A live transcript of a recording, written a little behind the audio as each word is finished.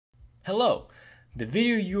Hello, the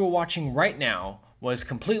video you are watching right now was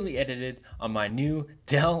completely edited on my new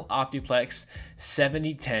Dell Optiplex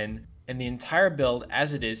 7010, and the entire build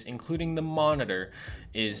as it is, including the monitor,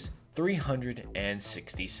 is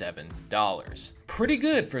 $367. Pretty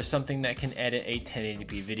good for something that can edit a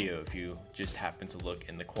 1080p video if you just happen to look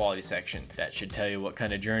in the quality section. That should tell you what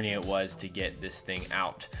kind of journey it was to get this thing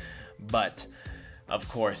out. But of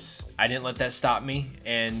course, I didn't let that stop me,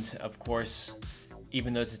 and of course,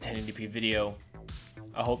 even though it's a 1080p video,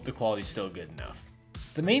 I hope the quality's still good enough.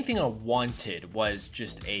 The main thing I wanted was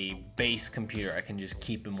just a base computer I can just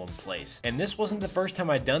keep in one place. And this wasn't the first time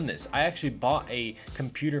I'd done this. I actually bought a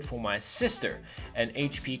computer for my sister, an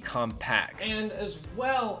HP Compaq. And as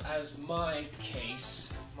well as my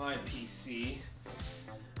case, my PC,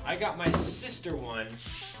 I got my sister one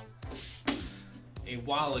a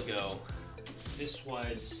while ago. This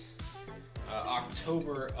was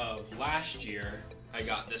October of last year. I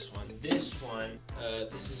got this one. This one,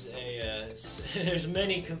 this is a, there's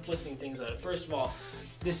many conflicting things on it. First of all,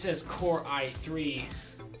 this says Core i3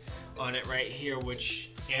 on it right here,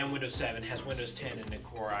 and Windows 7 has Windows 10 and a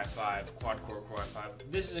Core i5, quad-core Core i5.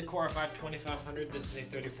 This is a Core i5 2500, this is a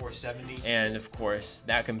 3470. And of course,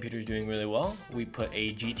 that computer is doing really well. We put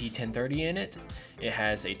a GT 1030 in it. It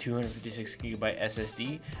has a 256GB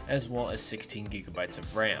SSD, as well as 16GB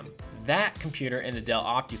of RAM. That computer and the Dell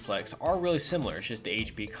Optiplex are really similar. It's just the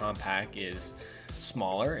HP Compaq is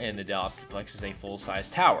smaller and the Dell Optiplex is a full-size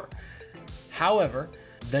tower. However,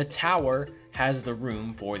 the tower has the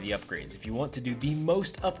room for the upgrades. If you want to do the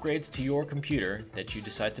most upgrades to your computer that you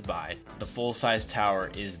decide to buy, the full-size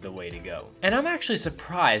tower is the way to go. And I'm actually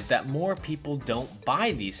surprised that more people don't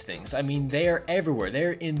buy these things. I mean, they are everywhere.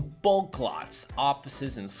 They're in bulk lots.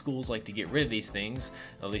 Offices and schools like to get rid of these things,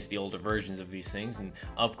 at least the older versions of these things, and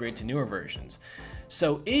upgrade to newer versions.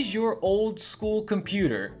 So is your old school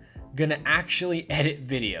computer gonna actually edit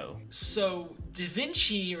video? So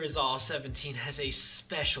DaVinci Resolve 17 has a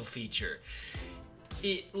special feature.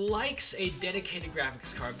 It likes a dedicated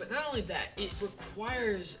graphics card, but not only that, it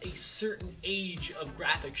requires a certain age of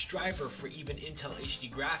graphics driver for even Intel HD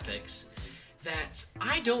graphics that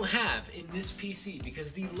I don't have in this PC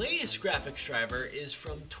because the latest graphics driver is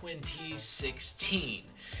from 2016.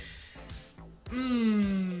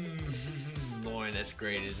 Lauren, that's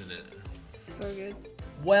great, isn't it? So good.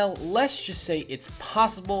 Well, let's just say it's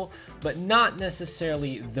possible, but not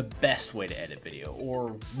necessarily the best way to edit video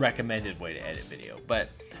or recommended way to edit video.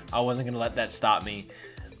 But I wasn't gonna let that stop me.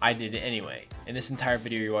 I did it anyway. And this entire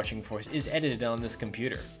video you're watching, of course, is edited on this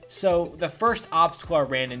computer. So the first obstacle I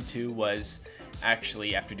ran into was,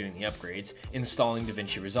 actually after doing the upgrades, installing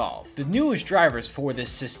DaVinci Resolve. The newest drivers for this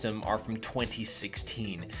system are from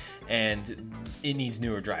 2016 and it needs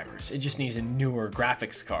newer drivers. It just needs a newer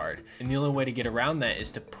graphics card. And the only way to get around that is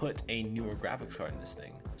to put a newer graphics card in this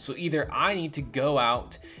thing. So either I need to go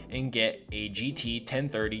out and get a GT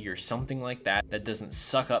 1030 or something like that that doesn't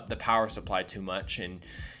suck up the power supply too much and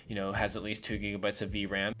has at least 2GB of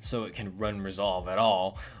VRAM so it can run Resolve at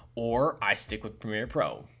all, or I stick with Premiere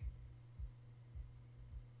Pro.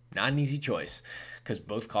 Not an easy choice, because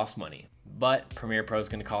both cost money. But Premiere Pro is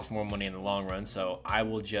going to cost more money in the long run, so I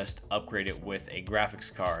will just upgrade it with a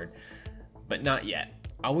graphics card, but not yet.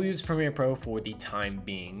 I will use Premiere Pro for the time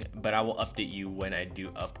being, but I will update you when I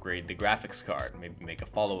do upgrade the graphics card, maybe make a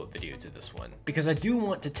follow-up video to this one. Because I do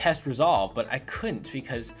want to test Resolve, but I couldn't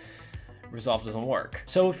because Resolve doesn't work.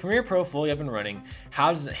 So with Premiere Pro fully up and running,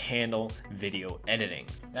 how does it handle video editing?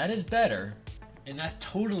 That is better, and that's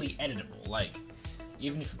totally editable. Like,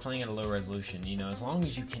 even if you're playing at a low resolution, as long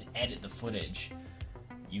as you can edit the footage,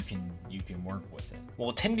 you can work with it. Well,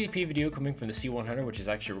 a 1080p video coming from the C100, which is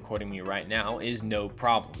actually recording me right now, is no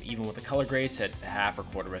problem. Even with the color grade set to half or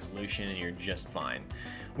quarter resolution, and you're just fine.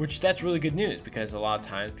 Which, that's really good news, because a lot of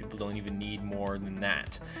times people don't even need more than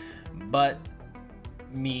that. But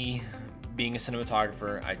me, being a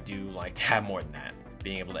cinematographer, I do like to have more than that,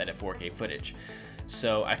 being able to edit 4K footage.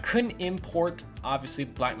 So I couldn't import, obviously,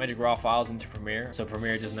 Blackmagic RAW files into Premiere. So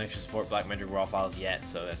Premiere doesn't actually support Blackmagic RAW files yet,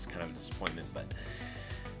 so that's kind of a disappointment. But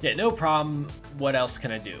yeah, no problem. What else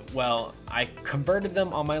can I do? Well, I converted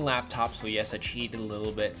them on my laptop, so yes, I cheated a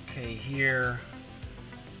little bit. Okay, here,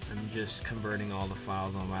 I'm just converting all the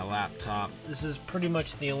files on my laptop. This is pretty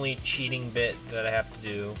much the only cheating bit that I have to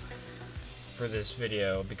do for this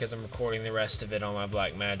video, because I'm recording the rest of it on my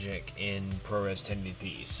Blackmagic in ProRes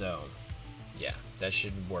 1080p, so yeah, that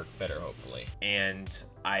should work better, hopefully. And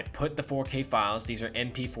I put the 4K files. These are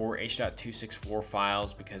MP4 H.264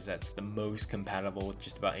 files because that's the most compatible with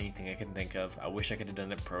just about anything I can think of. I wish I could have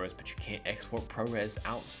done it ProRes, but you can't export ProRes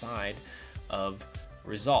outside of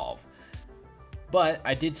Resolve. But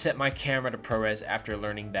I did set my camera to ProRes after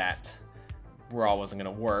learning that RAW wasn't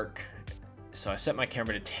going to work. So I set my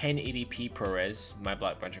camera to 1080p ProRes, my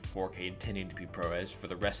Blackmagic 4K 1080p ProRes for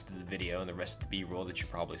the rest of the video and the rest of the B-roll that you're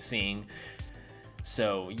probably seeing.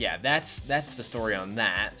 So yeah, that's the story on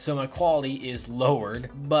that. So my quality is lowered,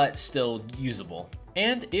 but still usable.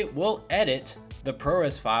 And it will edit the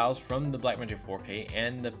ProRes files from the Blackmagic 4K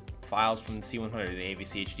and the files from the C100, the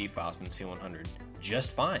AVC HD files from the C100,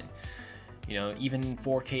 just fine. You know, even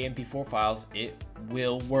 4K MP4 files, it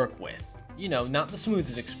will work with. You know, not the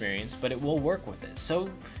smoothest experience, but it will work with it. So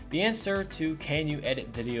the answer to can you edit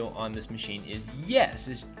video on this machine is yes.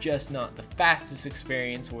 It's just not the fastest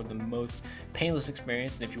experience or the most painless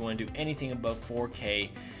experience. And if you want to do anything above 4K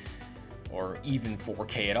or even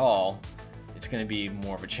 4K at all, it's going to be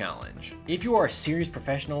more of a challenge. If you are a serious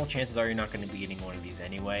professional, chances are you're not going to be getting one of these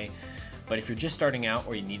anyway. But if you're just starting out,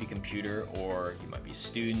 or you need a computer, or you might be a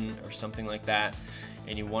student or something like that,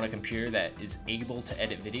 and you want a computer that is able to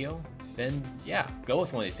edit video, then yeah, go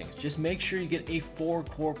with one of these things. Just make sure you get a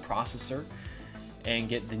 4-core processor and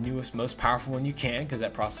get the newest, most powerful one you can, because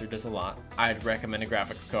that processor does a lot. I'd recommend a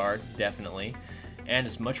graphics card, definitely, and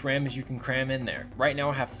as much RAM as you can cram in there. Right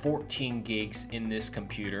now I have 14 gigs in this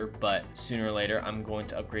computer, but sooner or later I'm going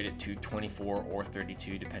to upgrade it to 24 or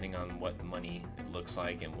 32, depending on what money it looks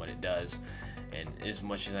like and what it does, and as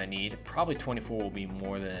much as I need. Probably 24 will be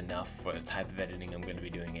more than enough for the type of editing I'm going to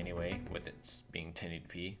be doing anyway, with it being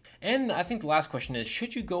 1080p. And I think the last question is,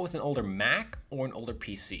 should you go with an older Mac or an older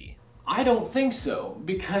PC? I don't think so,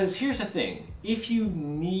 because here's the thing. If you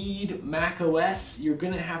need Mac OS, you're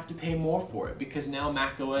gonna have to pay more for it, because now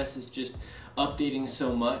Mac OS is just updating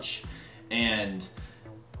so much, and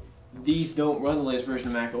these don't run the latest version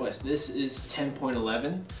of Mac OS. This is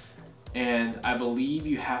 10.11, and I believe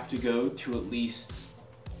you have to go to at least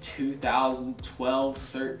 2012,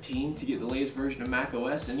 13 to get the latest version of Mac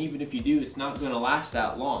OS, and even if you do, it's not gonna last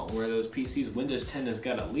that long, where those PCs, Windows 10 has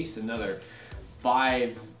got at least another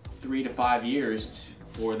 3 to 5 years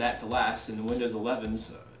for that to last, and the Windows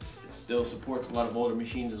 11s still supports a lot of older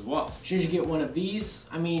machines as well. Should you get one of these?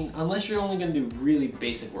 I mean, unless you're only going to do really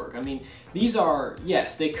basic work. I mean, these are,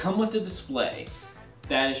 yes, they come with a display.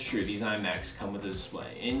 That is true. These iMacs come with a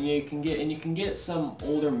display, and you can get some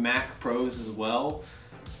older Mac Pros as well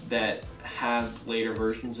that have later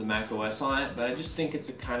versions of Mac OS on it, but I just think it's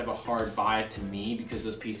a kind of a hard buy to me, because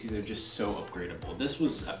those PCs are just so upgradable. This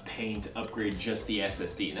was a pain to upgrade just the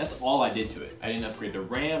SSD, and that's all I did to it. I didn't upgrade the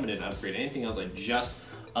RAM, I didn't upgrade anything else, I just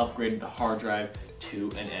upgraded the hard drive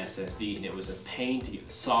to an SSD, and it was a pain to get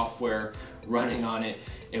the software running on it.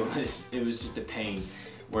 It was just a pain.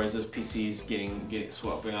 Whereas those PCs getting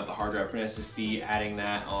swapping out the hard drive for an SSD, adding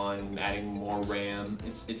that on, adding more RAM,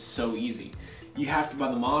 it's so easy. You have to buy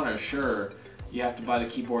the monitor, sure. You have to buy the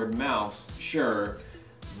keyboard and mouse, sure.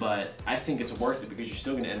 But I think it's worth it, because you're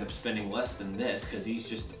still gonna end up spending less than this, because these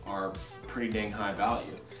just are pretty dang high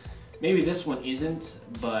value. Maybe this one isn't,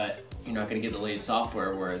 but you're not gonna get the latest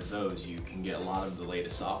software, whereas those, you can get a lot of the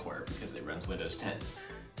latest software because it runs Windows 10.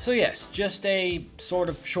 So yes, just a sort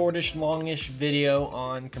of shortish, longish video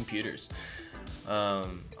on computers. I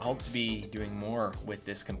hope to be doing more with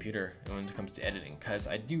this computer when it comes to editing, because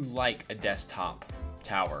I do like a desktop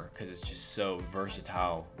tower, because it's just so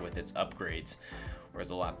versatile with its upgrades, whereas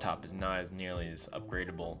a laptop is not as nearly as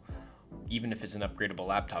upgradable. Even if it's an upgradable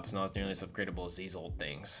laptop, it's not as nearly as upgradable as these old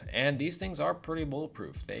things. And these things are pretty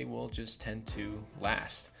bulletproof. They will just tend to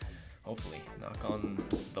last. Hopefully, knock on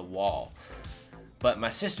the wall. But my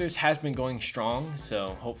sister's has been going strong,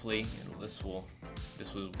 so hopefully this will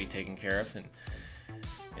be taken care of and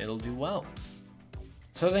it'll do well.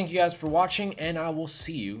 So thank you guys for watching, and I will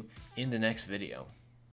see you in the next video.